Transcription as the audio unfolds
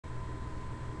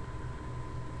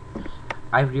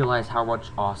I realized how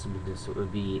much awesomeness it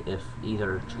would be if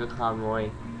either Chicken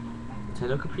Conroy,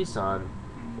 Nintendo Capri Sun,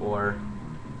 or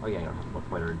oh yeah, I don't have one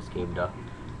pointer in this game, duh.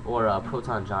 Or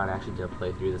Proton John actually did a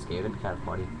playthrough of this game. It'd be kind of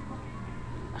funny.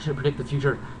 I should predict the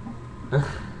future.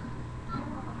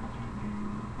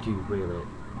 Dude, wait a minute.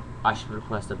 I should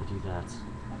request them to do that.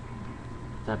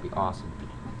 That'd be awesome.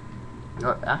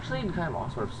 No, actually, it'd be kind of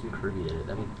awesome if Slim Kirby did it.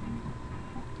 I mean,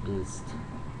 beast.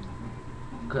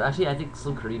 Cause actually, I think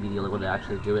Slim Kirby would be the only one to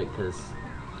actually do it, because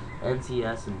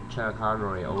NCS and China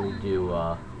Conroy only do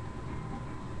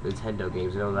Nintendo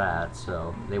games. You know that,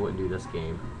 so they wouldn't do this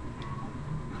game.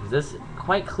 This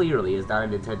quite clearly is not a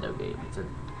Nintendo game. It's a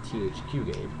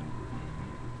THQ game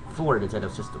for a Nintendo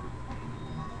system.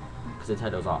 Because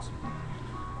Nintendo's awesome.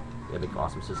 They make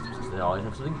awesome systems. They always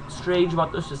have something strange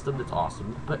about their system that's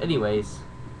awesome. But anyways,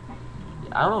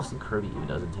 yeah, I don't know if some Kirby even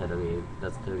does Nintendo game.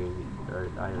 That's Nintendo game or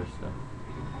either. So,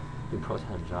 maybe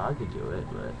Proton John could do it,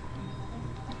 but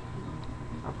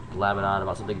I'm blabbing on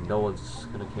about something no one's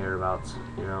gonna care about.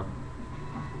 You know.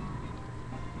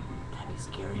 That'd be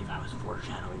scary if I was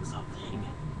foreshadowing something.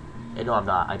 And no, I'm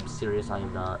not. I'm serious. I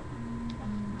am not.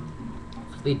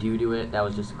 If they do it, that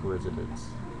was just a coincidence.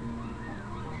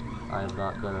 I'm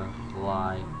not gonna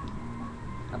lie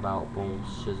about bull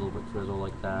shizzle but frizzle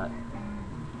like that.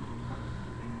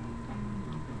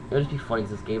 It would just be funny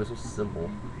because this game is so simple.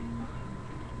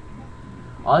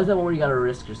 Always that one where you gotta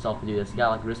risk yourself to do this. You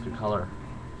gotta like risk your color.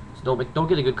 So don't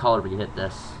get a good color when you hit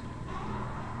this.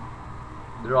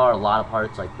 There are a lot of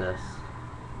parts like this.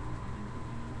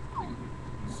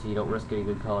 So you don't risk any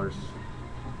good colors.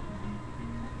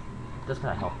 This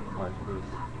kind of help.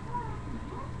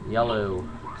 Yellow.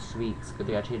 Sweet. Good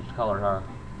thing I changed the color, huh?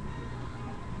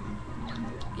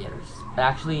 Yeah, there's...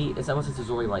 Actually, it's almost there's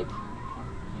only like...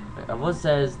 Everyone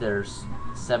says there's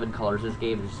 7 colors in this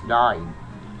game. There's 9.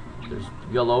 There's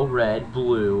yellow, red,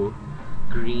 blue,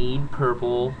 green,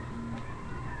 purple,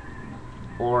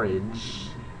 orange,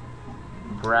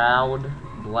 brown,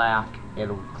 black,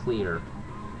 and clear.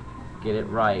 Get it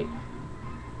right.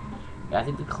 Yeah, I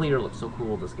think the clear looks so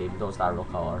cool in this game, though it's not a real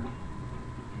color.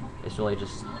 It's really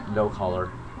just no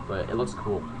color, but it looks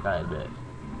cool, gotta admit.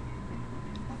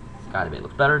 Gotta admit, it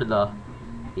looks better than the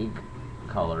ink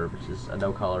color, which is a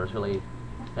no color. It's really,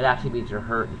 it actually means you're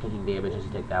hurt and taking damage as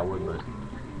you take that one, but...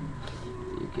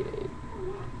 Okay.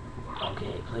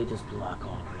 Okay, play this block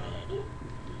all red.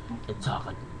 And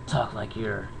talk like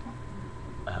you're...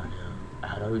 I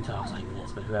don't know who talks like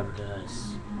this, but whoever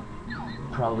does...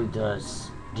 probably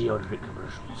does deodorant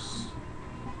commercials.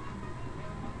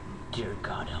 Dear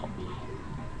God, help me.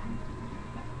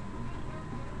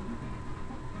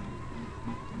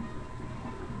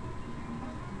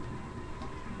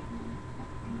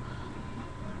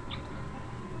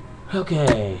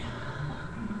 Okay.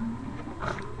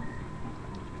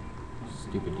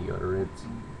 Stupid deodorant.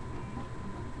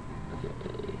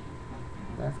 Okay.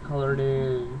 That's colored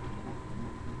in.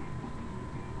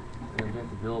 And we have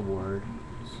the billboard.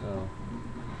 So.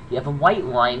 Yeah, if a white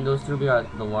line goes through,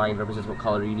 the line represents what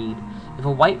color you need. If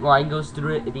a white line goes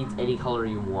through it, it means any color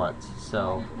you want.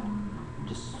 So,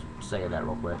 just saying that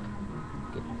real quick.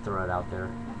 Throw it out there.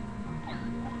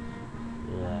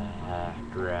 Yeah,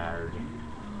 grad.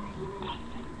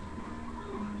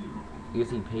 You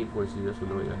guys need paint for to do this one,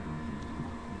 don't you?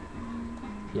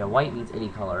 Yeah, white means any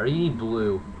color. Or you need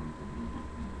blue.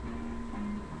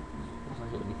 Looks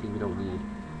like anything we don't need.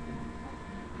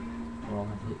 I'll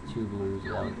have to hit 2 blues.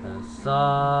 That would kind of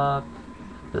suck.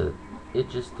 It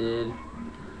just did.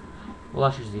 Well,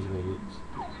 I'll choose these ways.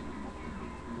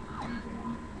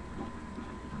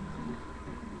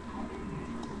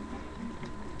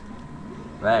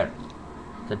 There.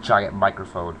 It's a giant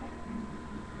microphone.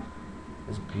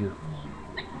 It's beautiful.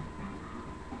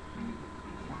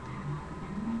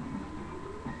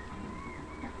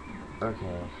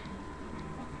 Okay.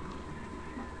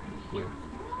 Here.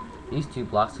 These 2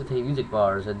 blocks contain music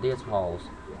bars and dance halls.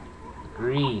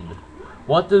 Green.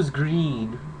 What does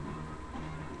green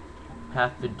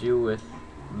have to do with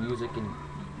music and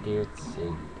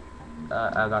dancing?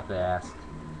 I'm not gonna ask.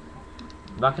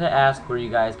 I'm not gonna ask where you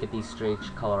guys get these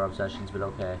strange color obsessions, but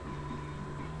okay.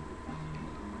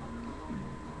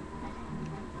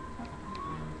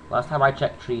 Last time I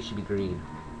checked, trees should be green.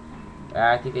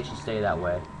 I think they should stay that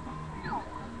way.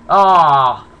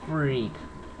 Ah, freak.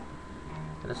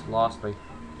 I just lost my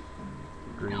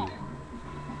green.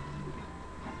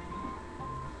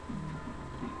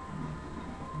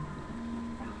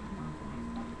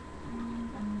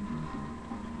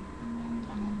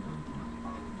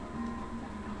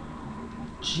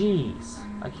 Jeez,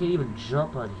 I can't even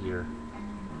jump on here.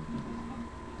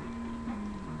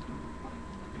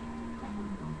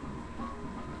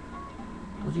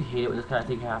 Don't you hate it when this kind of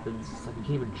thing happens? It's like you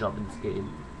can't even jump in this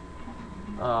game.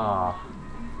 Oh,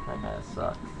 that kind of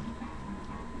sucks.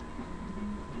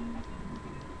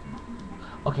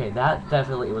 Okay, that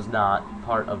definitely was not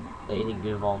part of anything that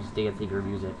involves dancing or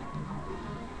music.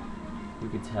 You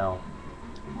could tell.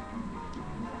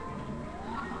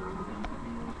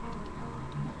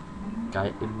 Got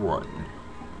it in one.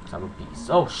 Cause I'm a beast.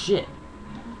 Oh shit!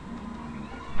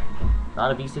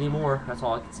 Not a beast anymore. That's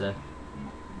all I can say.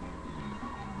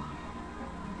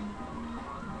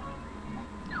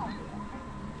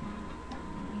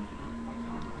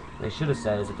 They should have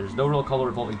said is that there's no real color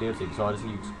involving dancing, so I just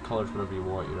use colors whatever you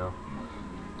want, you know.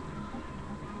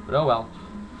 But oh well.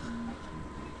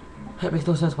 It makes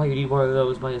no sense why you need one of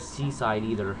those by a seaside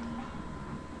either.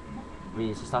 I mean,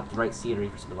 it's just not the right scenery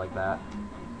for something like that.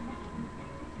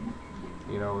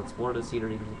 You know, it's more the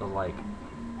scenery for something like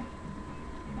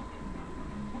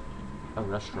a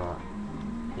restaurant.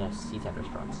 Yes, seaside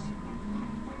restaurants.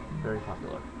 Very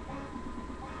popular.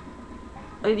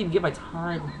 I didn't even get my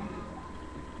time.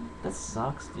 That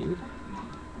sucks, dude.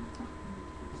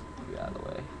 Get out of the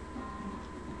way.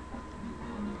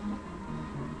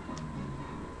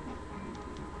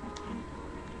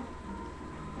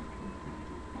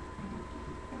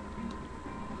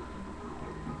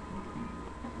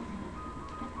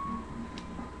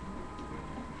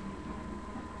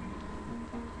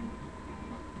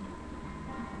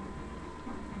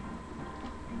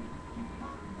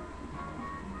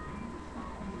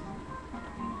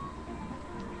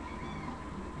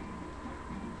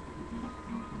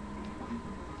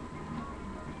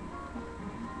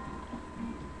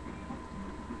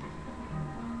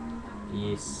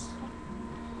 Yes.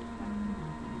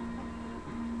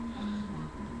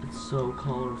 It's so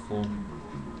colorful.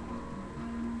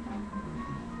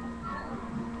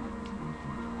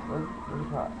 Where's the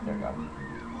pot? There we go.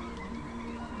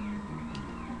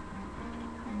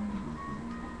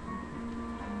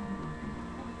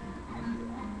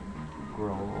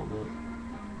 Grow a little bit.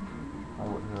 That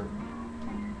wouldn't hurt.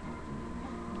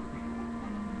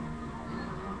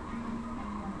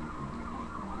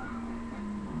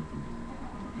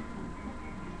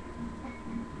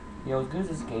 You know, as good as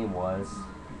this game was,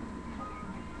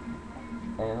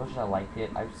 and as much as I liked it,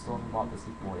 I still haven't bought the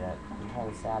sequel yet. I'm kind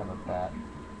of sad about that.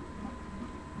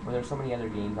 But there's so many other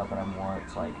games out that I want,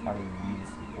 so like, I don't even need a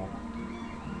sequel.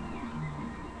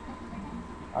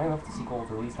 I don't even know if the sequel was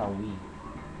released on Wii.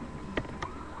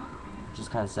 Which is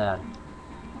kind of sad.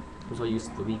 Because I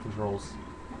used the Wii controls.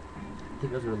 I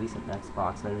think it was released on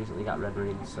Xbox, and I recently got Red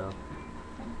Ring, so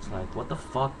it's like, what the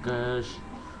fuck, guys?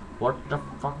 What the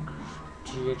fuck?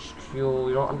 THQ,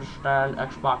 you don't understand.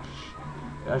 Xbox,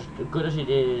 as good as it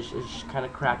is kind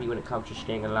of crappy when it comes to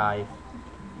staying alive.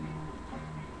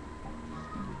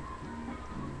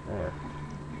 There.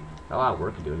 A lot of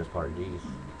work to do in this part, jeez.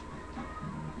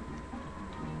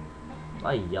 A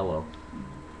lot of yellow.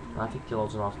 I think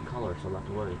yellow's an awesome color, so I'm not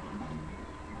to worry.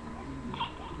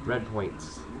 Red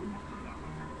points.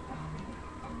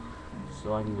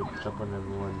 So I can go jump on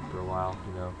everyone for a while,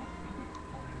 you know.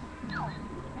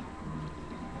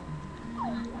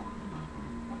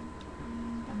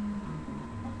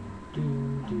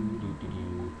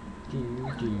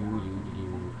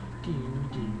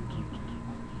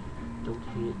 Don't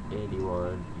hit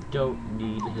anyone. You don't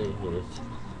need to hit it.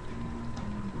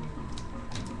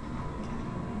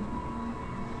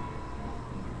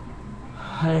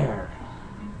 There.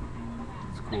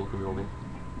 It's cool, can you roll me?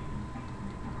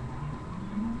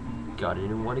 Got it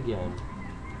in one again.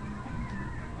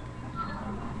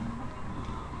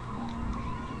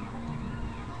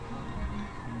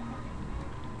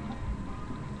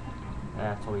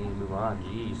 That's all we need to move on,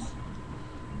 jeez.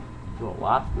 Do a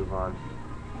lot to move on.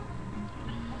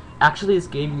 Actually, this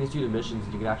game, you can just do the missions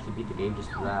and you can actually beat the game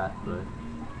just for that, but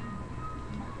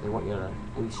they want you to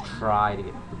at least try to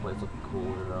get the place looking cool,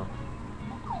 you know.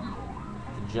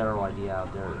 The general idea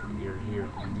out there, you're here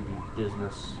to do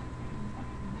business.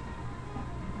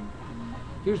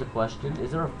 Here's a question, is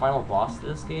there a final boss to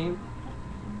this game?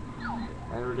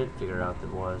 I never did figure out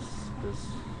that was, because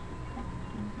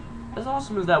as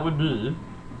awesome as that would be,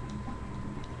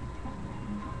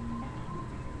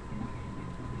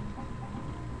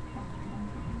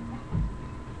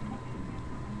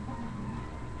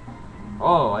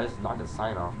 oh, I just knocked a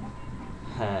sign off.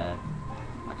 I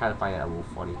kind of find that a little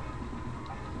funny.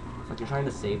 It's like you're trying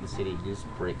to save the city, you just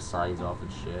break signs off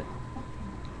and shit.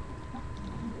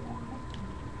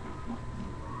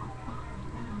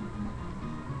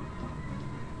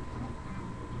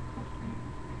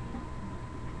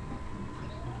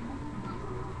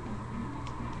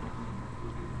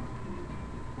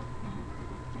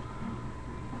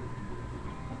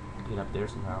 Get up there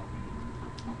somehow.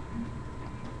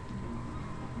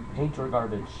 Paint your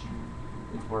garbage.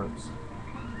 It works.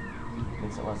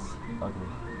 Makes it less ugly.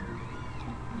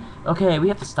 Okay, we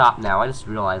have to stop now. I just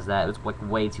realized that. It's like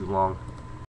way too long.